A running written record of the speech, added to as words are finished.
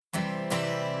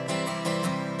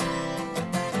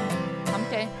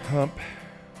hump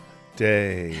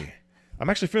day. I'm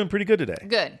actually feeling pretty good today.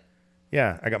 Good.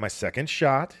 Yeah, I got my second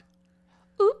shot.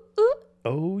 Ooh, ooh.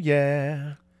 Oh,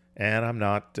 yeah. And I'm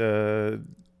not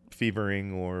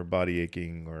fevering or body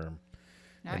aching or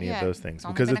Not any yet. of those things. It's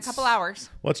only been a couple hours.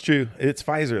 Well, it's true. It's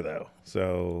Pfizer, though.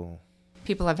 So,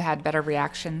 People have had better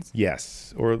reactions.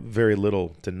 yes. Or very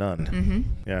little to none. Mm-hmm.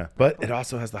 Yeah. But it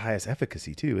also has the highest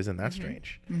efficacy, too. Isn't that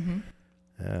strange? Mm-hmm.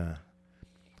 Yeah.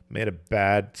 Made a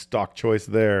bad stock choice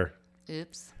there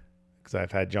Oops. because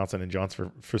I've had Johnson &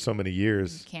 Johnson for so many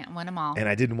years. Can't win them all. And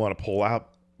I didn't want to pull out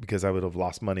because I would have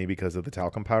lost money because of the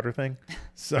talcum powder thing.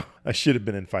 So I should have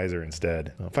been in Pfizer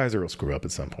instead. Well, Pfizer will screw up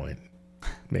at some point.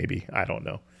 Maybe. I don't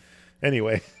know.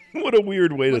 Anyway, what a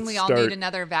weird way when to we start. all need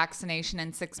another vaccination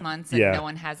in 6 months and Yeah. no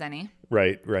one has any.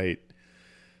 Right.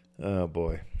 Oh,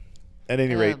 boy. At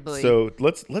any Oh, rate, boy. so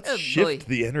let's Oh, shift boy.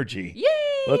 the energy. Yay!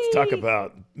 Let's talk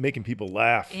about making people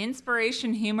laugh.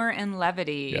 Inspiration, humor, and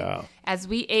levity. Yeah. As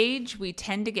we age, we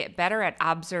tend to get better at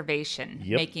observation,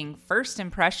 Yep. making first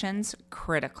impressions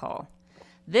critical.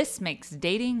 This makes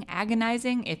dating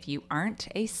agonizing if you aren't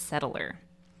a settler.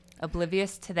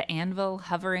 Oblivious to the anvil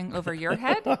hovering over your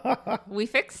head? We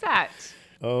fixed that.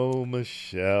 Oh,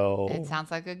 Michelle. It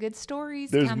sounds like a good story's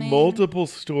There's coming. multiple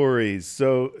stories.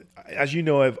 So, as you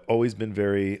know, I've always been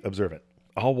very observant.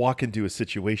 I'll walk into a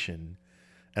situation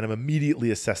and I'm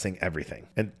immediately assessing everything.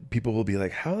 And people will be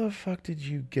like, how the fuck did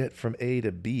you get from A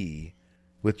to B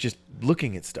with just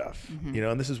looking at stuff? Mm-hmm. You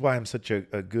know, and this is why I'm such a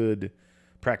good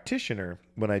practitioner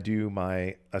when I do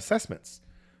my assessments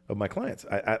of my clients.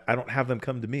 I don't have them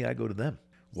come to me. I go to them.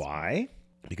 Why?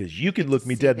 Because you can look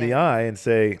me dead in the eye and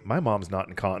say, my mom's not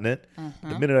incontinent.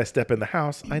 The minute I step in the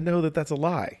house, I know that that's a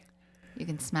lie. You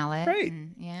can smell it. Right.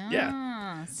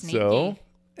 Yeah. Sneaky. So,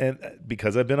 and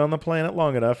because I've been on the planet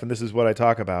long enough, and this is what I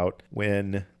talk about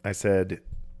when I said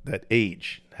that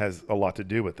age has a lot to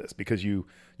do with this, because you've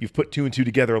put two and two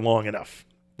together long enough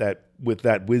that with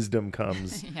that wisdom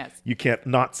comes, Yes. you can't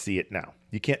not see it now.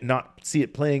 You can't not see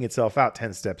it playing itself out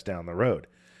 10 steps down the road.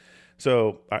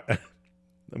 So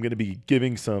I'm going to be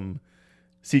giving some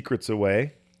secrets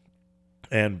away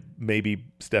and maybe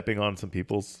stepping on some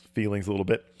people's feelings a little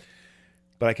bit.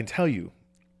 But I can tell you,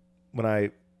 when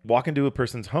I walk into a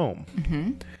person's home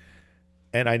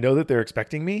and I know that they're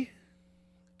expecting me,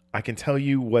 I can tell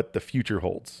you what the future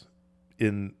holds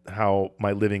in how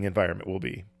my living environment will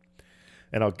be.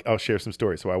 And I'll share some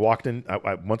stories. So I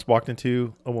once walked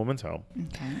into a woman's home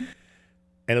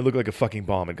and it looked like a fucking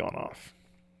bomb had gone off.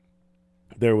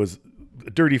 There was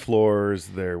dirty floors.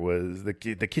 There was the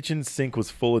kitchen sink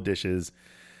was full of dishes.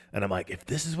 And I'm like, if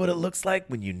this is what it looks like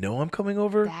when you know I'm coming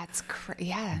over, That's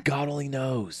yeah. God only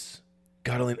knows.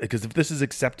 Because if this is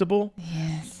acceptable,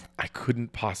 Yes. I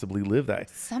couldn't possibly live that.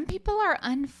 Some people are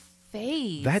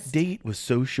unfazed. That date was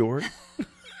so short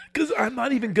because I'm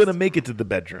not even going to make it to the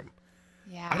bedroom.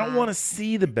 Yeah. I don't want to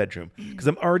see the bedroom because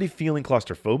I'm already feeling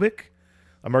claustrophobic.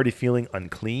 I'm already feeling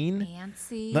unclean.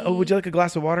 Fancy. Oh, would you like a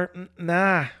glass of water?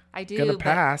 Nah. I do. Gonna but-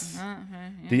 pass.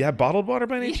 Do you have bottled water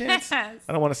by any chance? Yes.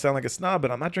 I don't want to sound like a snob, but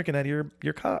I'm not drinking out of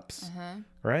your cups.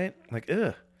 Right? Like,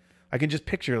 ugh. I can just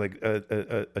picture like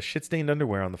a shit-stained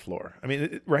underwear on the floor. I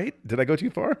mean, right? Did I go too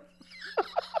far?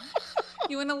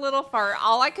 You went a little far.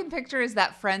 All I can picture is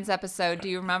that Friends episode. Do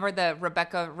you remember the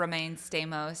Rebecca Romaine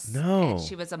Stamos? No. And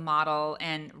she was a model,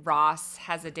 and Ross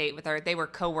has a date with her. They were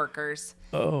co-workers.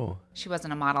 Oh. She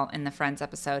wasn't a model in the Friends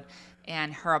episode,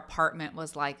 and her apartment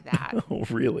was like that. Oh,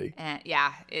 really? And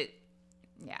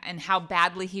and how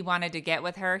badly he wanted to get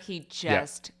with her, he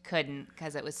just couldn't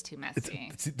because it was too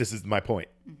messy. This is my point,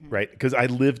 right? Because I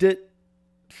lived it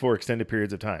for extended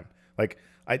periods of time. Like,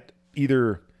 I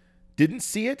either didn't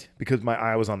see it because my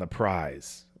eye was on the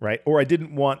prize, right? Or I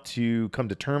didn't want to come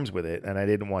to terms with it and I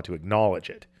didn't want to acknowledge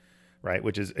it, right?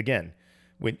 Which is, again,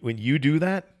 when you do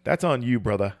that, that's on you,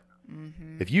 brother.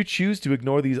 If you choose to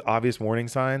ignore these obvious warning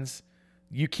signs,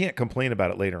 you can't complain about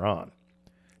it later on.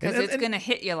 Because it's going to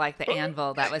hit you like the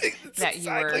anvil that was It's that you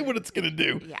were. exactly what it's going to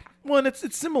do. Yeah. Well, and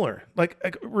it's similar.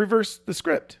 Like reverse the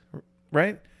script,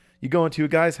 right? You go into a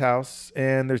guy's house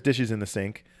and there's dishes in the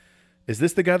sink. Is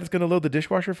this the guy that's going to load the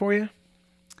dishwasher for you?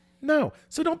 No.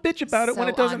 So don't bitch about it when So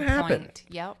it doesn't on happen. point.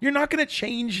 Yep. You're not going to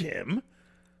change him.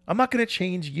 I'm not going to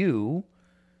change you.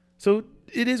 So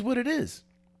it is what it is.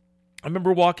 I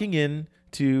remember walking in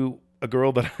to a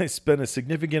girl that I spent a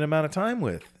significant amount of time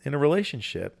with in a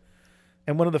relationship.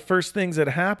 And one of the first things that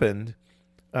happened,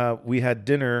 we had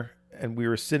dinner and we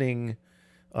were sitting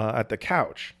at the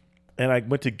couch. And I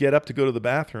went to get up to go to the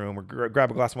bathroom or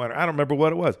grab a glass of wine. I don't remember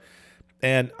what it was.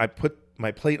 And I put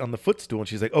my plate on the footstool and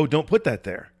she's like, oh, don't put that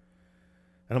there.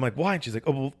 And I'm like, why? And she's like,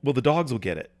 oh, well, the dogs will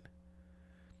get it.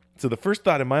 So the first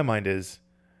thought in my mind is,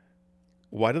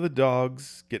 why do the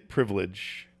dogs get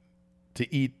privilege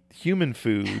to eat human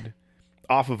food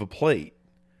off of a plate?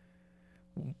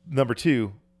 Number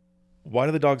two, why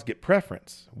do the dogs get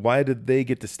preference? Why did they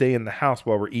get to stay in the house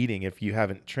while we're eating if you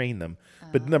haven't trained them?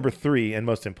 But number three, and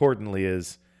most importantly,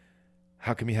 is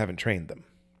how come you haven't trained them?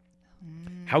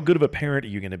 How good of a parent are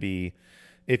you going to be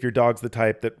if your dog's the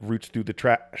type that roots through the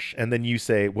trash and then you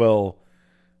say, well,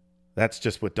 that's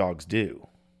just what dogs do?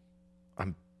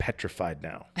 I'm petrified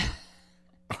now.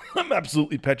 I'm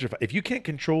absolutely petrified. If you can't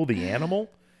control the animal,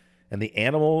 and the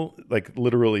animal, like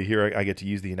literally here, I get to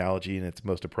use the analogy in its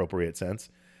most appropriate sense.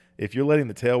 If you're letting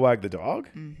the tail wag the dog,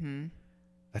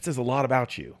 that says a lot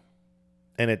about you.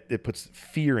 And it puts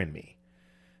fear in me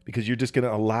because you're just going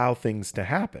to allow things to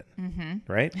happen,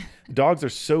 right? Dogs are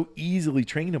so easily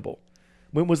trainable.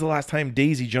 When was the last time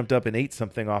Daisy jumped up and ate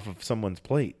something off of someone's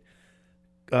plate?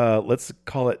 Let's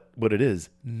call it what it is.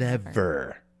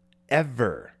 Never,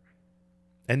 ever.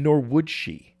 And nor would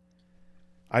she.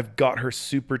 I've got her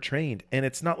super trained, and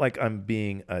it's not like I'm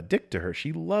being a dick to her.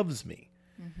 She loves me,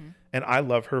 and I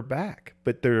love her back,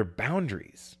 but there are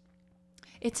boundaries.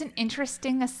 It's an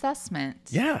interesting assessment.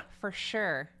 Yeah. For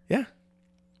sure. Yeah.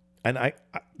 And I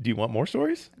do you want more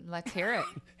stories? Let's hear it.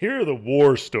 Here are the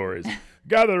war stories.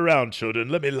 Gather around, children.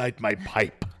 Let me light my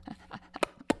pipe.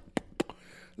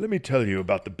 Let me tell you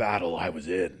about the battle I was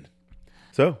in.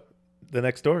 So, the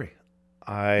next story.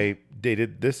 I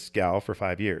dated this gal for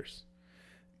 5 years.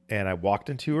 And I walked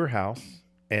into her house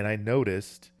and I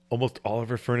noticed almost all of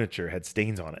her furniture had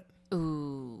stains on it.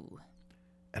 Ooh.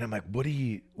 And I'm like, what are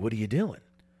you doing?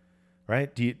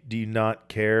 Right? Do you not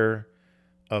care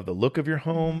of the look of your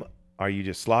home? Are you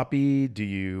just sloppy? Do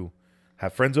you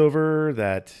have friends over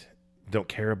that don't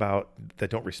care about, that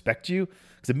don't respect you?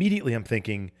 Because immediately I'm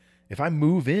thinking, if I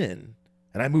move in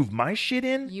and I move my shit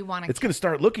in, it's going to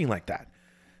start looking like that.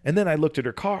 And then I looked at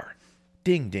her car.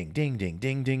 Ding, ding, ding, ding,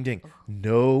 ding, ding, ding.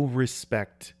 No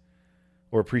respect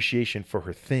or appreciation for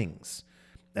her things.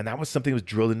 And that was something that was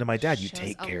drilled into my dad. You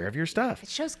take care of your stuff. It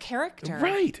shows character.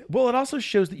 Right. Well, it also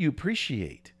shows that you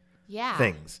appreciate Yeah.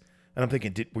 things. And I'm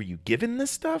thinking, were you given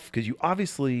this stuff? Because you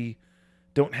obviously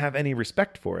don't have any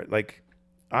respect for it. Like,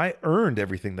 I earned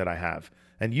everything that I have.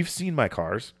 And you've seen my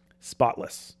cars.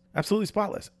 Spotless. Absolutely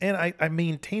spotless. And I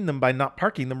maintain them by not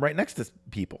parking them right next to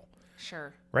people.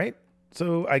 Sure. Right?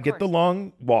 So I get the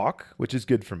long walk, which is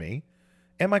good for me.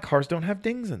 And my cars don't have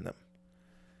dings in them.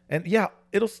 And yeah,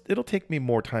 it'll take me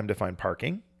more time to find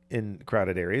parking in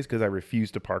crowded areas because I refuse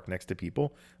to park next to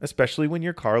people, especially when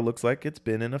your car looks like it's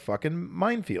been in a fucking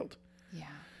minefield. Yeah.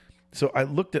 So I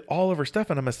looked at all of her stuff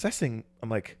and I'm assessing. I'm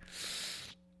like,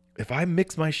 if I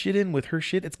mix my shit in with her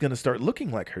shit, it's going to start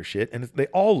looking like her shit. And they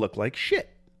all look like shit.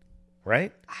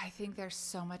 Right? I think there's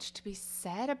so much to be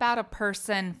said about a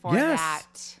person for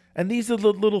that. And these are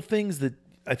the little things that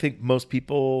I think most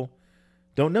people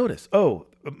don't notice. Oh,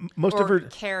 most of her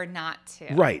care not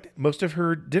to. Right. Most of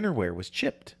her dinnerware was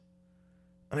chipped.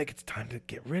 I'm like, it's time to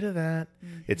get rid of that.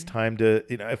 It's time to,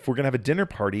 if we're going to have a dinner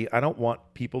party, I don't want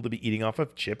people to be eating off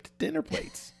of chipped dinner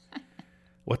plates.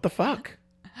 What the fuck?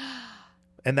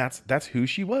 And that's who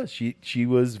she was. She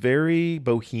was very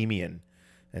bohemian.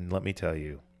 And let me tell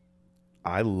you,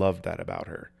 I loved that about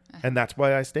her. And that's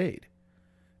why I stayed.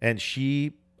 And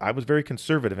I was very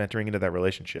conservative entering into that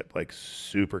relationship, like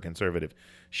super conservative.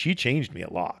 She changed me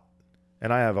a lot.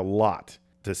 And I have a lot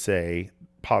to say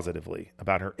positively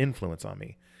about her influence on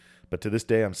me. But to this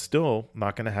day, I'm still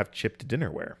not going to have chipped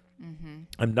dinnerware.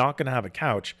 I'm not going to have a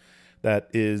couch that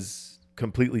is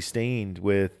completely stained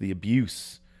with the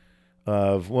abuse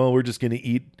of, well, we're just going to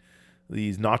eat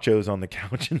these nachos on the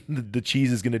couch and the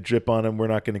cheese is going to drip on them. We're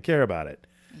not going to care about it.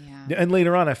 Yeah. And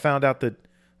later on, I found out that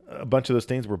a bunch of those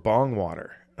stains were bong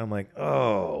water. I'm like,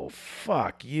 oh,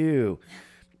 fuck you.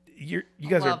 You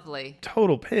guys Lovely. Are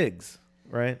total pigs,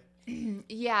 right?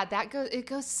 Yeah, it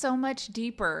goes so much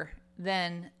deeper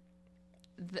than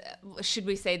should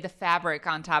we say the fabric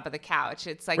on top of the couch.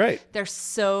 It's like There's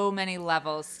so many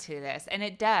levels to this. And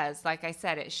it does, like I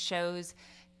said, it shows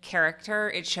character.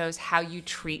 It shows how you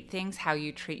treat things, how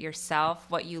you treat yourself,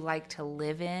 what you like to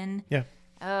live in. Yeah.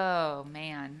 Oh,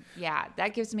 man. Yeah,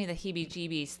 that gives me the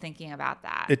heebie-jeebies thinking about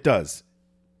that. It does.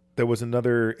 There was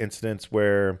another instance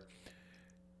where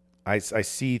I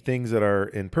see things that are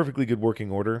in perfectly good working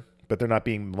order, but they're not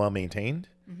being well maintained.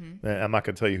 I'm not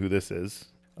going to tell you who this is.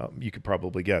 You could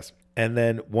probably guess. And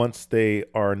then once they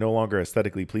are no longer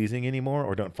aesthetically pleasing anymore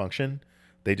or don't function,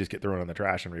 they just get thrown in the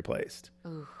trash and replaced.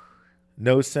 Ooh.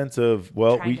 No sense of,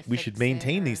 well, we should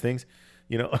maintain these things.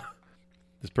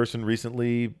 This person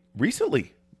recently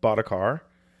bought a car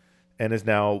and is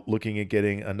now looking at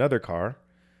getting another car.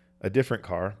 a different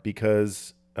car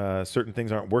because certain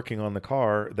things aren't working on the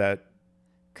car that,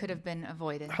 Could have been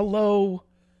avoided. hello,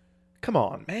 come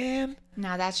on, man.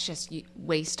 Now that's just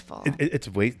wasteful. It's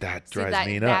wait, that See, drives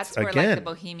me nuts. that's where Again, like the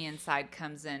bohemian side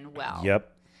comes in well.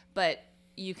 yep, But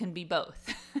you can be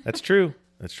both. that's true.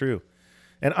 That's true.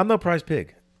 And I'm no prize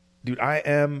pig, dude. I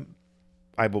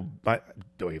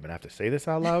don't even have to say this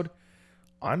out loud.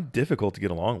 I'm difficult to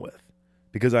get along with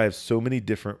because I have so many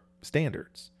different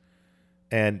standards.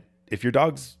 And if your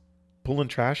dog's pulling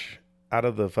trash out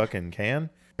of the fucking can,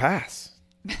 pass.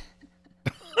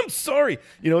 I'm sorry.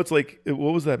 It's like,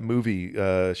 what was that movie?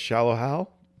 Shallow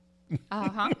Hal?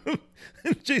 Uh-huh.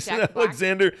 Jason Jack Black.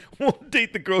 Alexander won't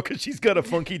date the girl because she's got a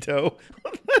funky toe.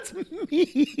 That's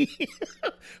me.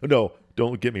 No,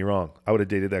 don't get me wrong. I would have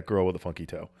dated that girl with a funky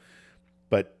toe.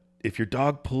 But if your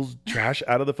dog pulls trash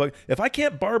out of the if I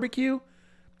can't barbecue,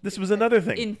 this was another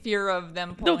thing. In fear of them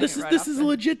No, pulling this it is right this off is the- a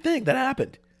legit thing that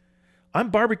happened.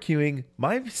 I'm barbecuing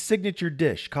my signature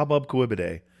dish, kabab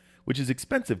kuibade, which is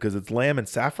expensive because it's lamb and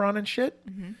saffron and shit.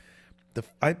 Mm-hmm.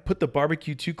 I put the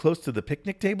barbecue too close to the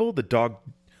picnic table. The dog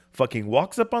fucking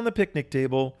walks up on the picnic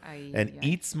table and Ay.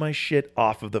 eats my shit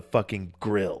off of the fucking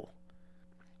grill.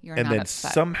 You're And not then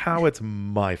upset. somehow it's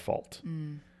my fault.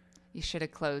 You should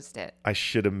have closed it. I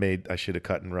should have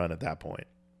cut and run at that point.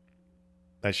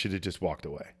 I should have just walked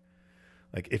away.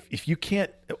 Like if you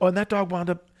can't, and that dog wound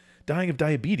up dying of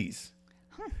diabetes.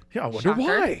 Yeah, I wonder Shocker.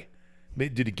 why.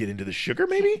 Did it get into the sugar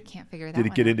maybe? Can't figure that Did it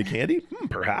one get out. into candy?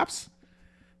 Perhaps.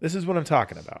 This is what I'm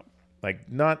talking about.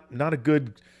 Like not a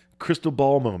good crystal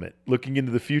ball moment looking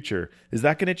into the future. Is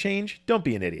that going to change? Don't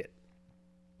be an idiot.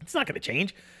 It's not going to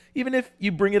change. Even if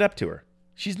you bring it up to her,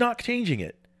 she's not changing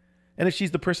it. And if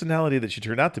she's the personality that she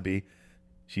turned out to be,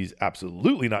 she's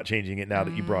absolutely not changing it now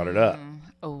that you brought it up.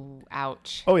 Oh,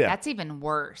 ouch. Oh, yeah. That's even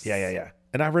worse. Yeah.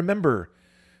 And I remember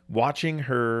watching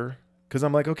her because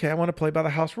I'm like, okay, I want to play by the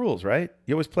house rules, right?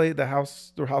 You always play the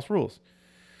house rules.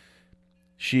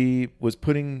 She was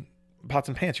putting pots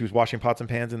and pans. She was washing pots and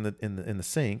pans in the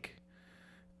sink,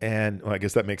 and I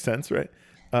guess that makes sense, right?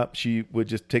 She would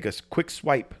just take a quick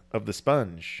swipe of the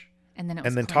sponge And then it was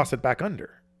and then clean. toss it back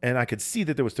under, and I could see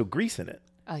that there was still grease in it.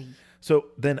 Ay. So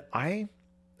then I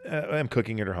am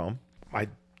cooking at her home. I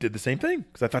did the same thing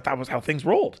because I thought that was how things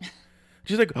rolled.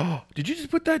 She's like, "Oh, did you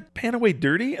just put that pan away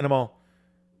dirty?" And I'm all,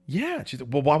 "Yeah." And she's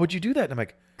like, "Well, why would you do that?" And I'm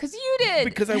like, Because you did.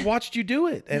 "Because I watched you do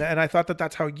it, and I thought that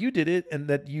that's how you did it, and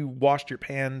that you washed your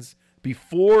pans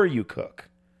before you cook."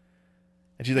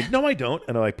 And she's like, "No, I don't."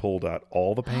 And I like pulled out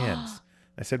all the pans.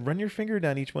 I said, "Run your finger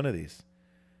down each one of these."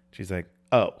 She's like,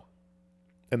 "Oh,"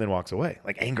 and then walks away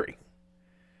like angry.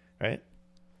 Right?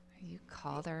 You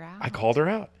called her out. I called her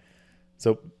out.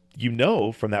 So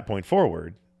from that point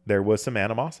forward, there was some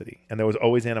animosity, and there was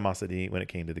always animosity when it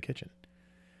came to the kitchen.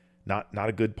 Not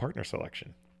a good partner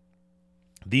selection.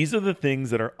 These are the things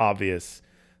that are obvious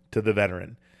to the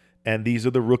veteran, and these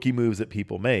are the rookie moves that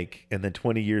people make. And then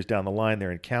 20 years down the line,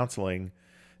 they're in counseling,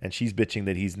 and she's bitching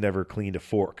that he's never cleaned a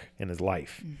fork in his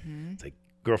life. It's like,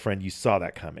 girlfriend, you saw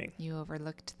that coming. You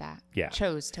overlooked that. Yeah.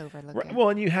 Chose to overlook Right. it. Well,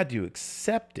 and you had to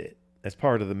accept it as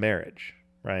part of the marriage,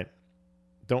 right?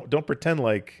 Don't pretend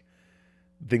like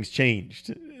things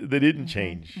changed. They didn't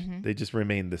change. They just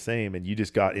remained the same, and you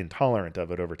just got intolerant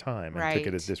of it over time and took it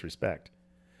Right. as disrespect.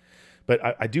 But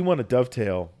I do want to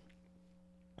dovetail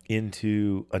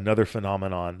into another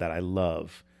phenomenon that I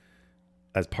love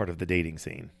as part of the dating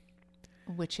scene.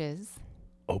 Which is?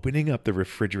 Opening up the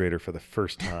refrigerator for the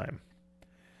first time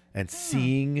and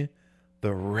seeing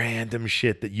the random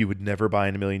shit that you would never buy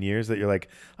in a million years that you're like,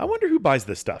 I wonder who buys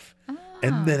this stuff.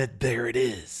 And then there it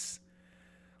is.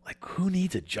 Like, who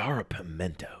needs a jar of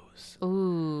pimentos?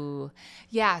 Ooh.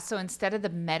 Yeah. So instead of the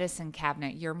medicine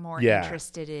cabinet, you're more Yeah.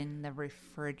 interested in the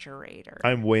refrigerator.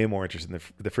 I'm way more interested in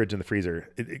the fridge and the freezer.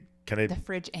 The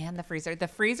fridge and the freezer. The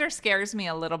freezer scares me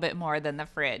a little bit more than the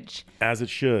fridge. As it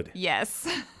should. Yes.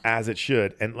 As it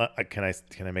should. And can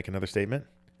I make another statement?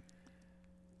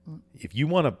 If you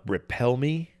want to repel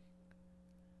me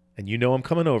and you know I'm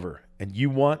coming over and you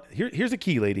want, here's the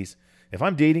key, ladies. If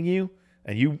I'm dating you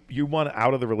and you want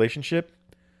out of the relationship,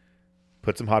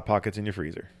 put some Hot Pockets in your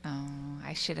freezer. Oh,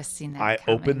 I should have seen that. I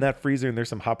coming. open that freezer and there's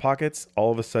some Hot Pockets.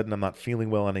 All of a sudden I'm not feeling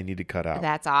well and I need to cut out.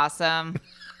 That's awesome.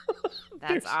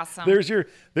 That's awesome. There's your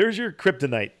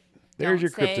kryptonite. There's Don't your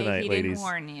say kryptonite, he ladies. Didn't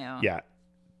warn you. Yeah.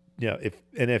 Yeah.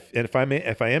 If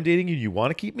I am dating you, you want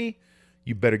to keep me,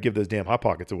 you better give those damn Hot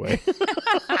Pockets away.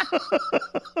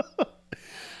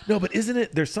 No, but isn't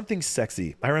it? There's something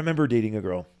sexy. I remember dating a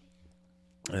girl,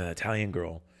 an Italian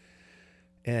girl,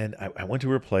 and I went to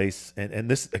her place, and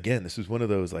this was one of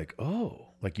those like, oh,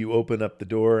 like you open up the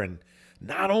door and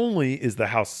Not only is the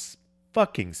house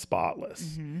fucking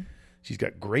spotless, she's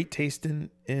got great taste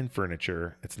in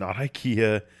furniture. It's not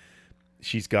IKEA.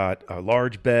 She's got a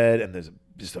large bed and there's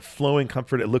just a flowing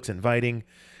comfort. It looks inviting.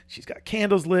 She's got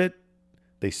candles lit.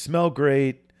 They smell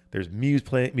great. There's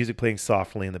music playing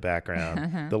softly in the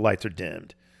background. The lights are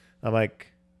dimmed. I'm like,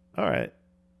 all right,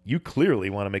 you clearly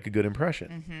want to make a good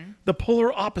impression. The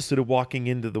polar opposite of walking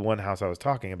into the one house I was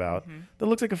talking about that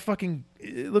looks like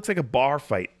it looks like a bar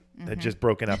fight that just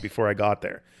broken out before I got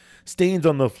there. Stains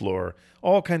on the floor,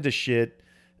 all kinds of shit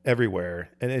everywhere.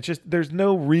 And it's just, there's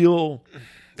no real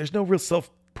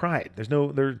self-pride. There's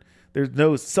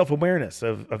no self-awareness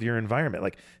of your environment.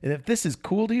 Like, and if this is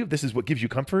cool to you, if this is what gives you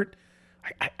comfort,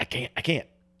 I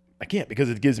can't because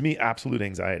it gives me absolute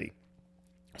anxiety.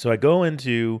 So I go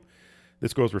into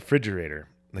this girl's refrigerator.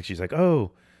 Like, she's like,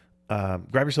 oh,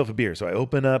 grab yourself a beer. So I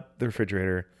open up the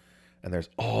refrigerator and there's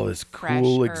all this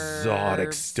cool Fresh exotic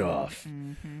herbs. stuff.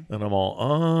 And I'm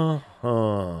all,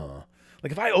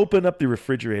 like if I open up the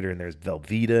refrigerator and there's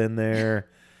Velveeta in there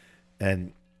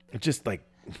and just like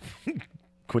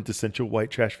quintessential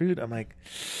white trash food, I'm like,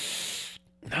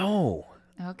 no,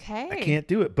 Okay. I can't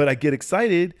do it. But I get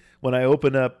excited when I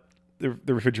open up the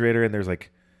refrigerator and there's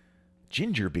like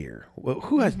ginger beer. Well,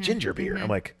 who has ginger beer? I'm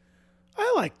like,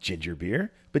 I like ginger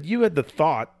beer, but you had the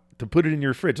thought to put it in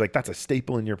your fridge. Like, that's a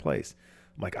staple in your place.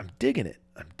 I'm like, I'm digging it.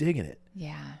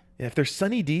 Yeah. And if there's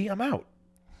Sunny D, I'm out.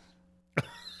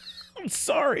 I'm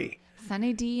sorry.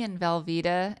 Sunny D and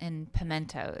Velveeta and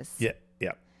pimentos. Yeah.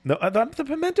 No, I thought the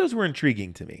pimentos were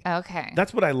intriguing to me. Okay.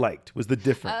 That's what I liked, was the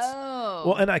difference. Oh.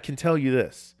 Well, and I can tell you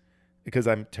this, because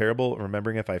I'm terrible at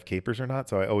remembering if I have capers or not,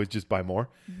 so I always just buy more.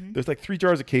 There's like 3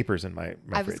 jars of capers in my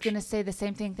I fridge. was going to say the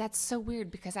same thing. That's so weird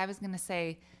because I was going to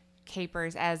say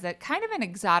capers as a kind of an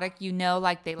exotic,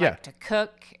 like they like to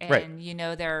cook and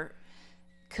Right. They're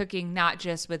cooking not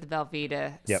just with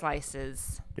Velveeta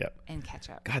slices Yep. and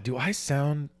ketchup. God, do I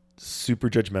sound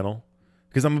super judgmental?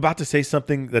 Because I'm about to say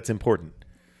something that's important.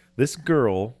 This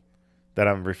girl that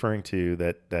I'm referring to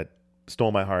that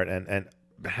stole my heart and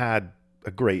had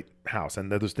a great house, and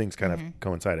those things kind of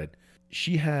coincided.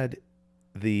 She had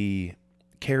the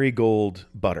Kerrygold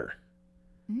butter.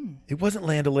 It wasn't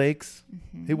Land O'Lakes.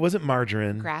 It wasn't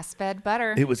margarine. Grass-fed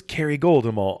butter. It was Kerrygold.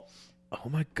 I'm all, oh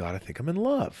my God, I think I'm in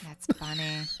love. That's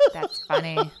funny. That's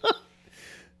funny.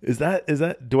 Is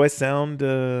that, do I sound,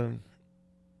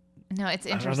 No, it's I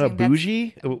interesting. don't know,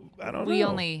 bougie? I don't know. We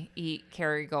only eat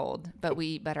Kerrygold, but we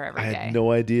eat butter every I day. had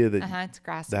no idea that It's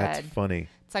grass-fed. that's funny.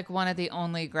 It's like one of the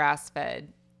only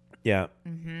grass-fed. Yeah.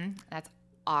 That's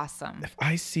awesome. If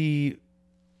I see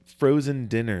frozen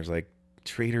dinners, like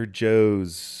Trader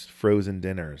Joe's frozen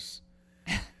dinners,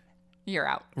 You're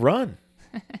out. run.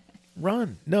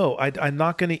 No, I'm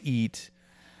not going to eat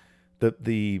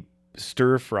the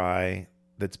stir fry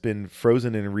that's been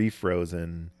frozen and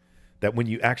refrozen, that when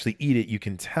you actually eat it, you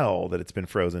can tell that it's been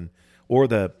frozen. Or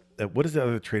what is the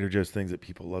other Trader Joe's things that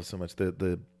people love so much?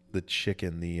 The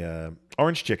chicken, the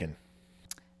orange chicken.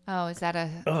 Oh, is that a...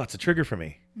 Oh, it's a trigger for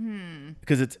me.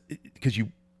 Because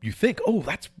you think, oh,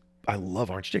 I love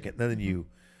orange chicken. And then you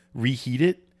reheat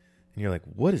it and you're like,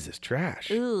 what is this trash?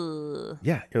 Ooh.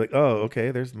 Yeah. You're like, oh, okay,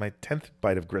 there's my 10th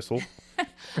bite of gristle.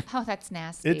 Oh, that's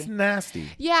nasty. It's nasty.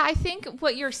 Yeah, I think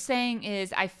what you're saying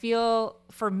is, I feel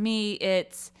for me,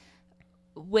 it's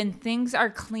when things are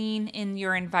clean in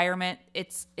your environment,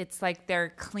 it's like they're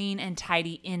clean and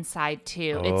tidy inside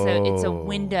too. It's a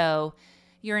window.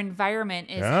 Your environment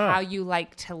is how you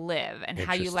like to live and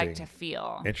how you like to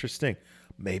feel. Interesting.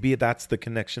 Maybe that's the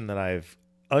connection that I've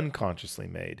unconsciously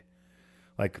made.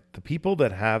 Like the people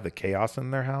that have the chaos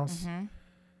in their house,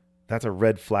 that's a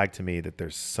red flag to me that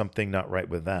there's something not right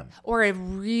with them. Or a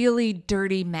really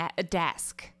dirty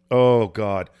desk. Oh,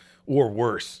 God. Or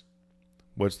worse.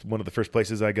 What's one of the first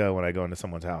places I go when I go into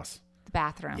someone's house? The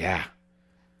bathroom. Yeah.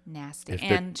 Nasty. If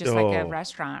and just like a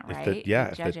restaurant, right?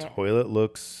 If the toilet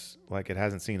looks like it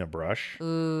hasn't seen a brush,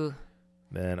 Ooh.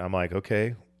 then I'm like,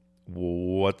 okay,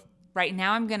 what? Right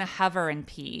now I'm going to hover and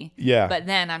pee. Yeah. But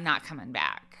then I'm not coming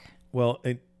back. Well,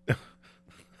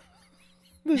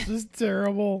 this is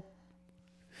terrible.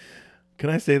 Can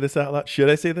I say this out loud? Should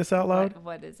I say this out loud?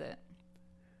 What is it?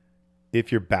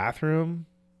 If your bathroom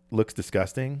looks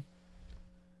disgusting,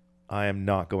 I am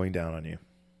not going down on you.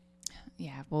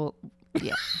 Yeah, well,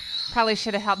 yeah. Probably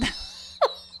should have held that.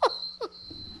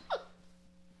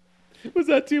 Was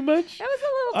that too much? That was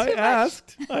a little too much.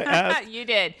 I asked. You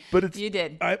did. But you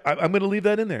did. I'm going to leave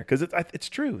that in there because it's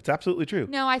true. It's absolutely true.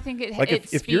 No, I think it. Like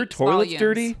it if your speaks toilet's volumes.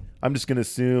 dirty, I'm just going to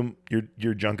assume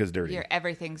your junk is dirty. Your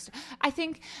everything's. I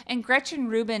think, and Gretchen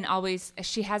Rubin always.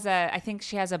 I think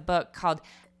she has a book called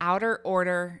outer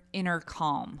order, inner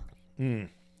calm. And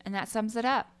that sums it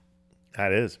up.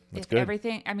 That is. That's If good.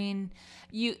 everything, I mean,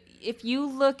 if you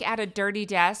look at a dirty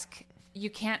desk, you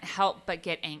can't help but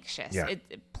get anxious. Yeah.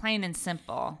 Plain and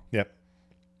simple. Yep.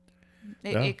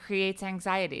 It creates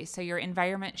anxiety. So your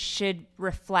environment should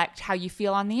reflect how you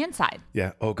feel on the inside.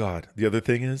 Yeah. Oh God. The other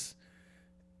thing is,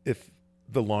 if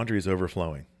the laundry is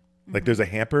overflowing, like there's a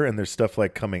hamper and there's stuff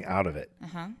like coming out of it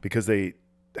because they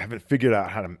haven't figured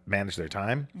out how to manage their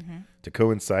time to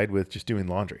coincide with just doing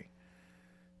laundry.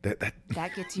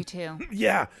 That gets you too.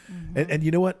 yeah. And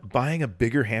you know what? Buying a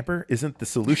bigger hamper isn't the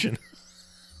solution.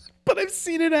 But I've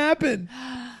seen it happen.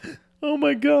 Oh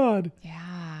my God.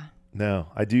 Yeah. No,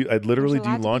 I do. I literally There's a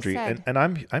lot do to be laundry, said. and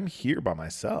I'm here by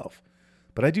myself,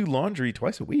 but I do laundry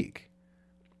twice a week.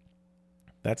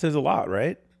 That says a lot,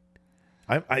 right?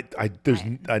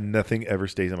 Nothing ever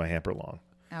stays in my hamper long.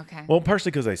 Okay. Well,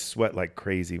 partially because I sweat like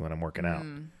crazy when I'm working out,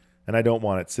 and I don't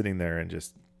want it sitting there and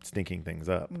just stinking things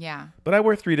up. Yeah. But I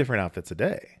wear 3 different outfits a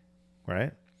day,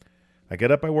 right? I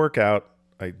get up, I work out,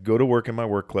 I go to work in my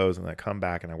work clothes, and I come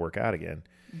back and I work out again.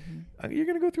 You're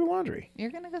gonna go through laundry. You're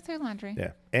going to go through laundry.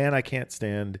 Yeah. And I can't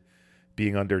stand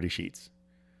being on dirty sheets.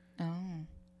 Oh.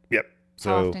 Yep. So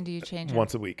How often do you change them?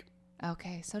 once a week.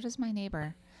 Okay. So does my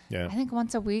neighbor. Yeah. I think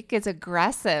once a week is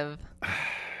aggressive.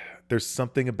 There's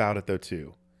something about it though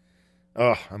too.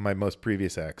 Oh, on my most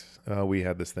previous ex, we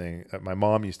had this thing my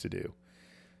mom used to do.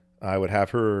 I would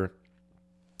have her,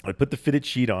 I'd put the fitted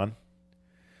sheet on,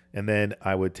 and then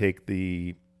I would take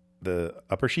the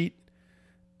upper sheet,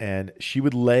 and she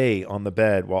would lay on the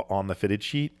bed while on the fitted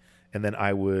sheet, and then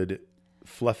I would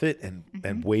fluff it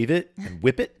and wave it and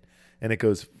whip it, and it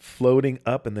goes floating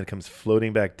up and then it comes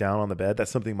floating back down on the bed.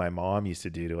 That's something my mom used to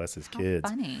do to us as kids.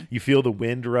 Funny. You feel the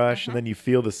wind rush, and then you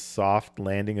feel the soft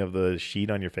landing of the sheet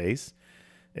on your face.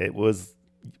 It was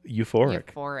euphoric.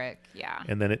 Euphoric. Yeah.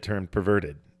 And then it turned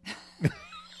perverted.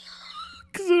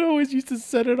 Because it always used to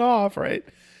set it off, right?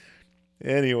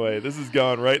 Anyway, this has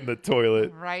gone right in the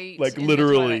toilet. Right. Like in the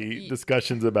literally toilet.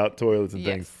 discussions about toilets and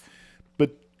things.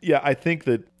 But yeah, I think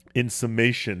that in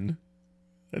summation,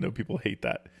 I know people hate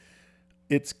that.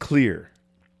 It's clear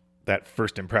that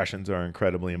first impressions are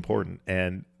incredibly important.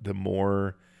 And the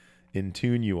more in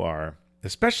tune you are,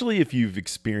 especially if you've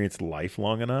experienced life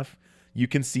long enough, you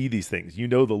can see these things. You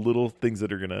know the little things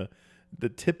that are going to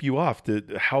tip you off to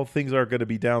how things are going to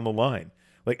be down the line.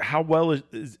 Like how well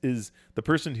is the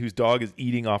person whose dog is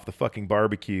eating off the fucking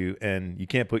barbecue and you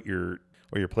can't put your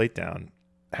plate down.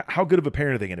 How good of a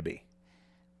parent are they going to be?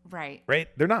 Right. Right?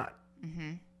 They're not.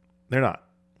 They're not.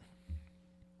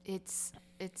 It's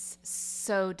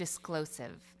so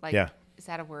disclosive. Like, Yeah. Is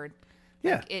that a word?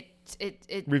 Yeah. Like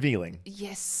it Revealing.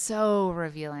 yes, so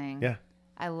revealing. Yeah.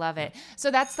 I love it. So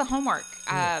that's the homework.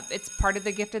 It's part of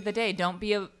the gift of the day. Don't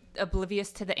be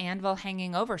oblivious to the anvil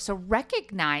hanging over. So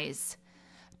recognize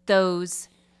those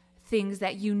things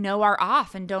that you know are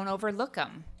off and don't overlook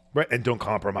them. Right. And don't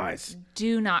compromise.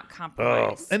 Do not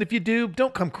compromise. And if you do,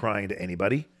 don't come crying to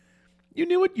anybody. You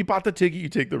knew it. You bought the ticket. You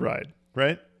take the ride.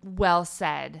 Right? Well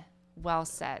said. Well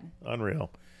said.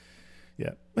 Unreal.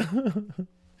 Yeah.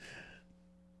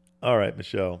 All right,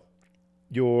 Michelle.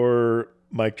 Your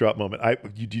mic drop moment.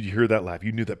 Did you hear that laugh?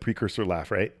 You knew that precursor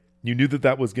laugh, right? You knew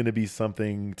that was going to be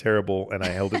something terrible, and I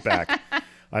held it back.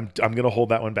 I'm going to hold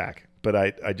that one back, but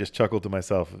I just chuckled to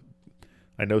myself.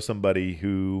 I know somebody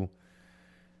who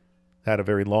had a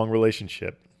very long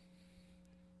relationship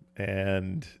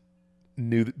and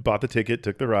bought the ticket,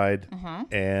 took the ride,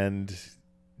 and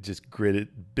just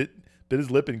bit his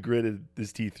lip and gritted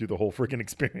his teeth through the whole freaking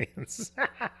experience.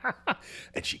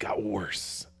 And she got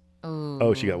worse. Ooh.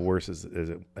 Oh, she got worse as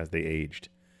they aged.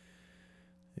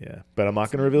 Yeah, but I'm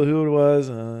not going to reveal who it was.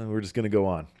 We're just going to go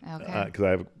on. Okay.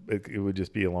 Because it would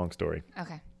just be a long story,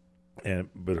 Okay. and it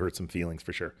would hurt some feelings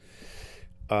for sure.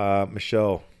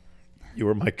 Michelle,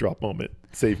 your mic drop moment.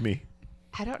 Save me.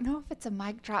 I don't know if it's a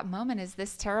mic drop moment. Is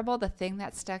this terrible? The thing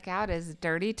that stuck out is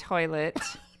dirty toilet.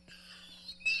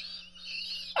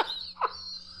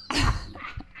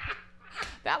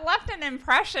 That left an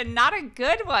impression. Not a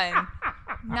good one.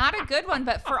 Not a good one.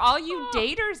 But for all you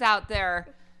daters out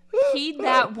there, heed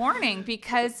that warning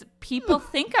because people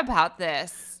think about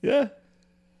this. Yeah.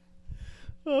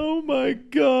 Oh my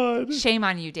God. Shame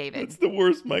on you, David. That's the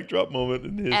worst mic drop moment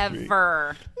in history.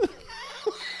 Ever.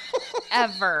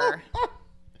 Ever.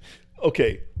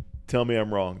 Okay. Tell me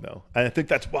I'm wrong though. And I think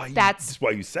that's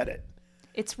why you said it.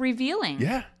 It's revealing.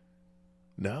 Yeah.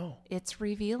 No. It's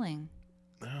revealing.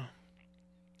 No.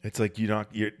 It's like you're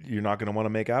not going to want to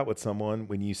make out with someone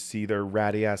when you see their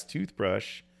ratty ass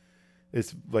toothbrush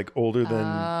is like older than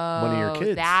one of your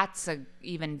kids. That's a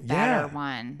even better Yeah.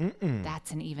 one.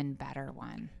 That's an even better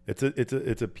one. It's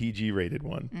a PG rated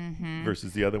one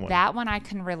versus the other one. That one I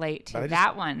can relate to.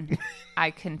 That one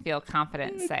I can feel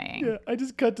confident saying. Yeah, I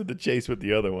just cut to the chase with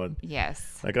the other one.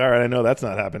 Yes. Like, all right, I know that's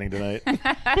not happening tonight.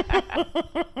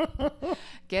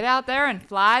 Get out there and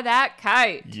fly that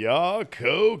kite.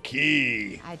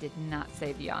 Yakoki. I did not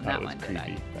save you on That that was one, creepy. did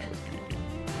I? That was creepy.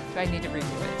 Do I need to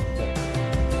review it?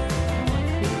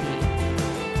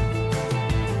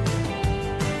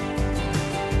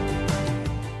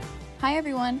 Hi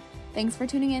everyone! Thanks for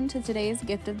tuning in to today's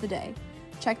Gift of the Day.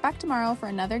 Check back tomorrow for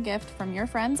another gift from your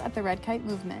friends at the Red Kite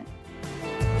Movement.